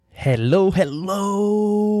Hello,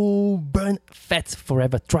 hello, Burn Fat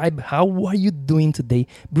Forever Tribe. How are you doing today?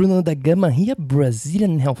 Bruno da Gama here,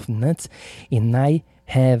 Brazilian Health Nut, and I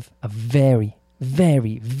have a very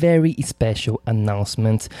special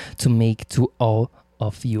announcement to make to all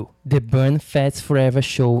of you. The Burn Fat Forever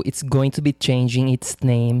show, it's going to be changing its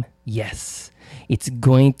name. Yes, it's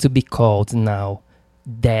going to be called now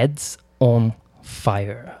Dads on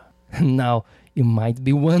Fire. Now, you might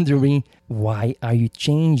be wondering, why are you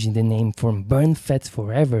changing the name from Burn Fat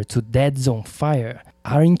Forever to Dads on Fire?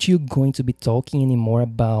 Aren't you going to be talking anymore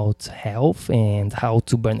about health and how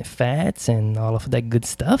to burn fats and all of that good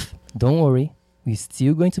stuff? Don't worry, we're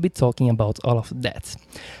still going to be talking about all of that.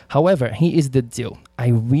 However, here is the deal. I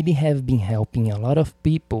really have been helping a lot of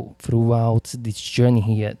people throughout this journey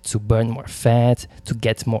here to burn more fat, to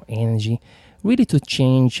get more energy, really to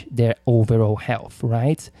change their overall health,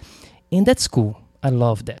 right? And that's cool. I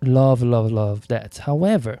love that. Love that.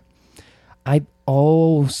 However, I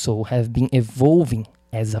also have been evolving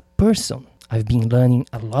as a person. I've been learning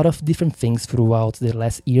a lot of different things throughout the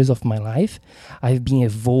last years of my life. I've been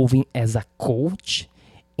evolving as a coach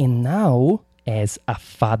and now as a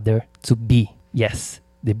father-to-be. Yes,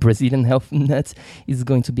 the Brazilian Health Nut is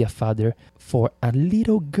going to be a father for a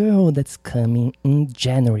little girl that's coming in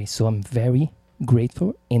January. So I'm very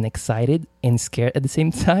grateful and excited and scared at the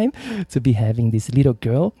same time to be having this little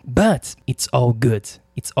girl, but it's all good.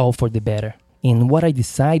 It's all for the better. And what I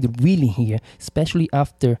decided really here, especially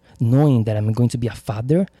after knowing that I'm going to be a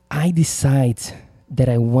father, I decide that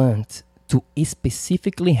I want to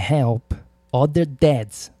specifically help other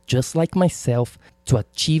dads just like myself to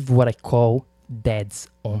achieve what I call Dads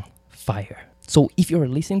on Fire. So if you're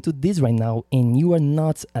listening to this right now and you are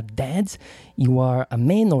not a dad, you are a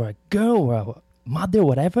man or a girl or a mother,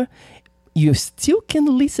 whatever, you still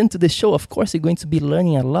can listen to the show. Of course, you're going to be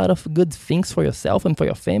learning a lot of good things for yourself and for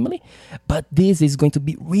your family, but this is going to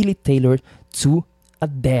be really tailored to a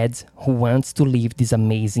dad who wants to live this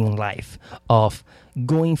amazing life of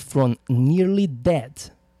going from nearly dead,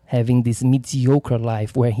 having this mediocre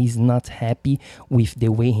life where he's not happy with the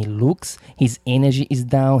way he looks, his energy is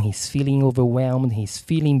down, he's feeling overwhelmed, he's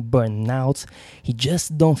feeling burned out, he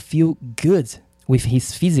just don't feel good with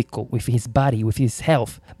his physical, with his body, with his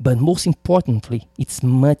health. But most importantly, it's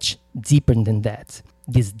much deeper than that.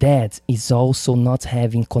 This dad is also not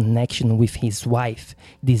having connection with his wife.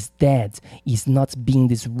 This dad is not being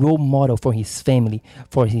this role model for his family,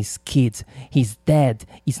 for his kids. His dad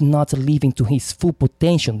is not living to his full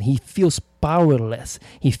potential. He feels powerless.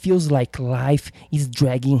 He feels like life is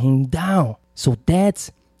dragging him down. So that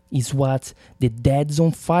is what the Dads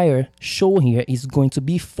on Fire show here is going to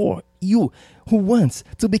be for you who wants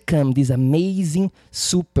to become this amazing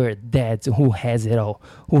super dad who has it all,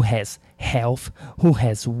 who has health, who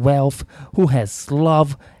has wealth, who has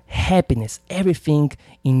love, happiness, everything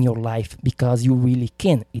in your life, because you really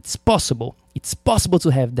can. It's possible. It's possible to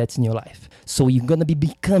have that in your life. So you're going to be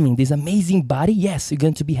becoming this amazing body. Yes, you're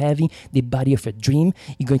going to be having the body of a dream.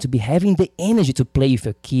 You're going to be having the energy to play with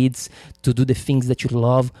your kids, to do the things that you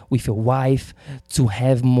love with your wife, to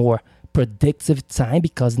have more productive time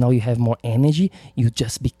because now you have more energy. You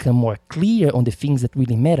just become more clear on the things that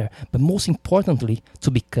really matter. But most importantly,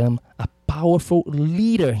 to become a powerful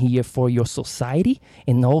leader here for your society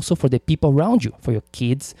and also for the people around you, for your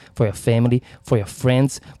kids, for your family, for your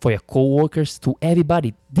friends, for your co-workers, to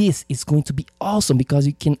everybody. This is going to be awesome because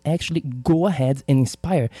you can actually go ahead and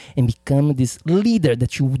inspire and become this leader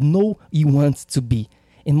that you know you want to be.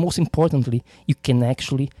 And most importantly, you can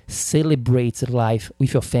actually celebrate life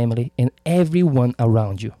with your family and everyone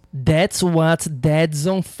around you. That's what Dads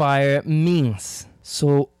on Fire means.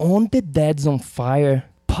 So on the Dads on Fire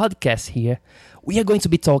podcast here, we are going to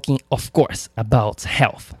be talking, of course, about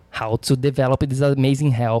health. How to develop this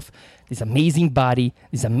amazing health, this amazing body,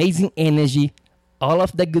 this amazing energy, all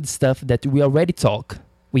of that good stuff that we already talk.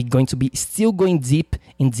 We're going to be still going deep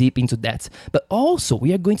into that. But also,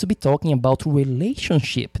 we are going to be talking about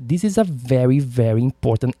relationship. This is a very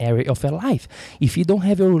important area of your life. If you don't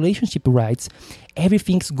have your relationship right,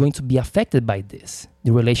 everything's going to be affected by this.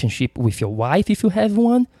 The relationship with your wife, if you have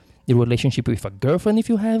one. The relationship with a girlfriend, if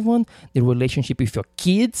you have one. The relationship with your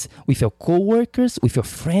kids, with your co-workers, with your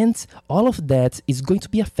friends. All of that is going to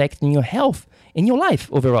be affecting your health and your life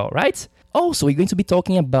overall, right? Also, we're going to be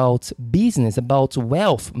talking about business, about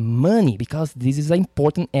wealth, money, because this is an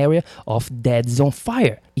important area of Dads on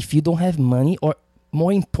Fire. If you don't have money, or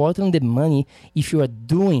more important than money, if you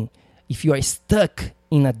are stuck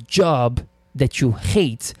in a job that you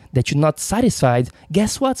hate, that you're not satisfied,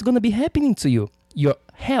 guess what's going to be happening to you? Your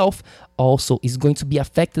health also is going to be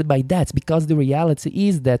affected by that, because the reality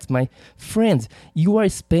is that, my friend, you are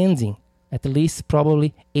spending at least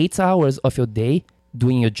probably 8 hours of your day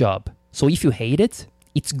doing your job. So if you hate it,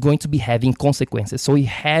 it's going to be having consequences. So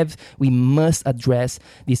we must address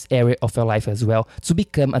this area of your life as well to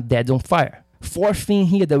become a dad on fire. Fourth thing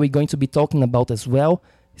here that we're going to be talking about as well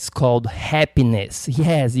is called happiness.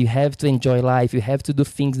 Yes, you have to enjoy life. You have to do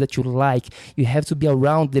things that you like. You have to be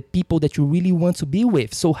around the people that you really want to be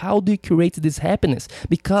with. So how do you create this happiness?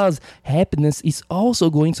 Because happiness is also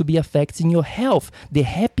going to be affecting your health. The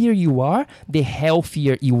happier you are, the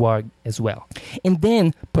healthier you are as well. And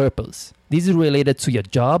then purpose. This is related to your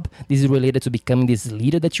job. This is related to becoming this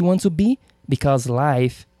leader that you want to be, because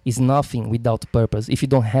life is nothing without purpose. If you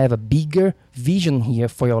don't have a bigger vision here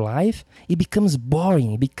for your life, it becomes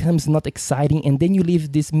boring, it becomes not exciting, and then you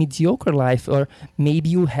live this mediocre life. Or maybe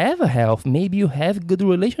you have a health, maybe you have good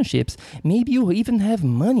relationships, maybe you even have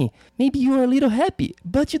money, maybe you're a little happy,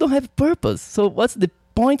 but you don't have purpose. So what's the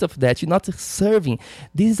point of that? You're not serving.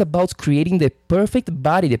 This is about creating the perfect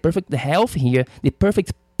body, the perfect health here, the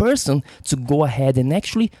perfect person to go ahead and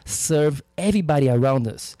actually serve everybody around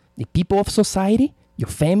us, the people of society, your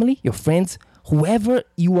family, your friends, whoever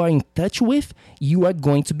you are in touch with. You are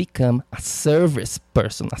going to become a service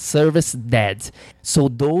person, a service dad. So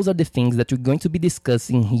those are the things that we're going to be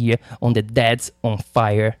discussing here on the Dads on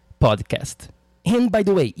Fire podcast. And by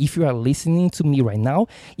the way, if you are listening to me right now,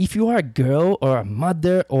 if you are a girl or a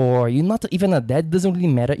mother, or you're not even a dad, doesn't really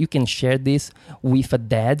matter. You can share this with a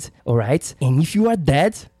dad, all right? And if you are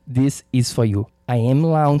dad, this is for you. I am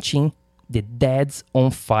launching the Dads on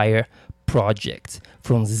Fire project,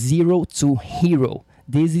 from zero to hero.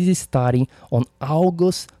 This is starting on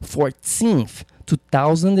August 14th,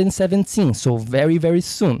 2017. So very, very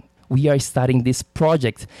soon, we are starting this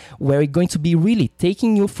project where we're going to be really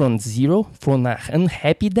taking you from zero, from an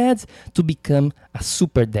unhappy dad, to become a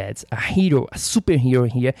super dad, a hero, a superhero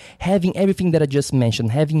here, having everything that I just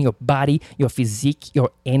mentioned, having your body, your physique,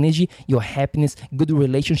 your energy, your happiness, good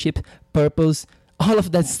relationship, purpose, all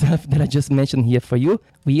of that stuff that I just mentioned here for you.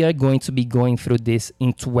 We are going to be going through this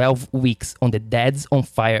in 12 weeks on the Dads on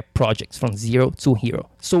Fire project, from zero to hero.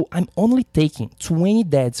 So I'm only taking 20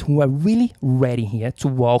 dads who are really ready here to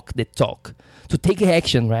walk the talk, to take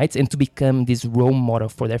action, right? And to become this role model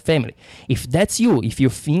for their family. If that's you, if you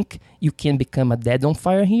think you can become a dad on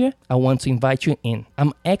fire here, I want to invite you in.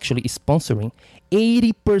 I'm actually sponsoring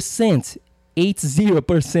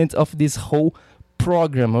 80% of this whole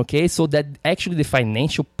program, okay? So that actually the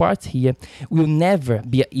financial part here will never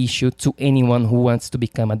be an issue to anyone who wants to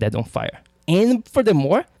become a dad on fire. And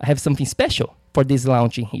furthermore, I have something special for this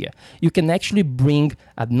launching here. You can actually bring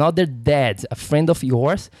another dad, a friend of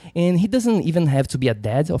yours, and he doesn't even have to be a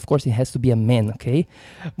dad. Of course, he has to be a man, okay?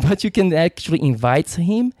 But you can actually invite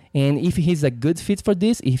him, and if he's a good fit for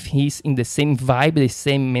this, if he's in the same vibe, the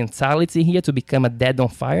same mentality here to become a dad on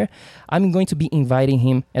fire, I'm going to be inviting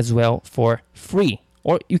him as well for free.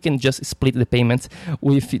 Or you can just split the payment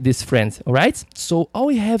with this friend, all right? So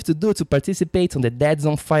all you have to do to participate on the Dads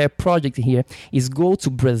on Fire project here is go to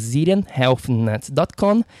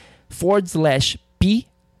BrazilianHealthNut.com/P,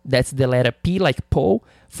 that's the letter P like Paul,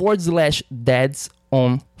 /Dads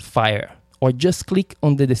on Fire. Or just click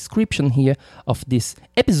on the description here of this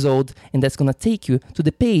episode, and that's going to take you to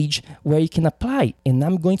the page where you can apply. And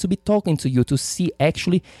I'm going to be talking to you to see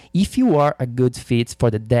actually if you are a good fit for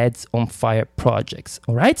the Dads on Fire projects.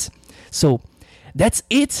 All right? So that's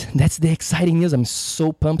it. That's the exciting news. I'm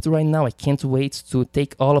so pumped right now. I can't wait to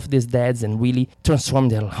take all of these dads and really transform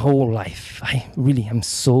their whole life. I really am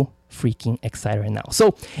so freaking excited right now.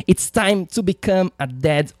 So it's time to become a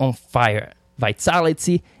dad on fire.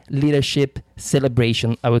 Vitality, leadership,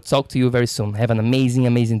 celebration. I will talk to you very soon. Have an amazing,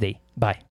 amazing day. Bye.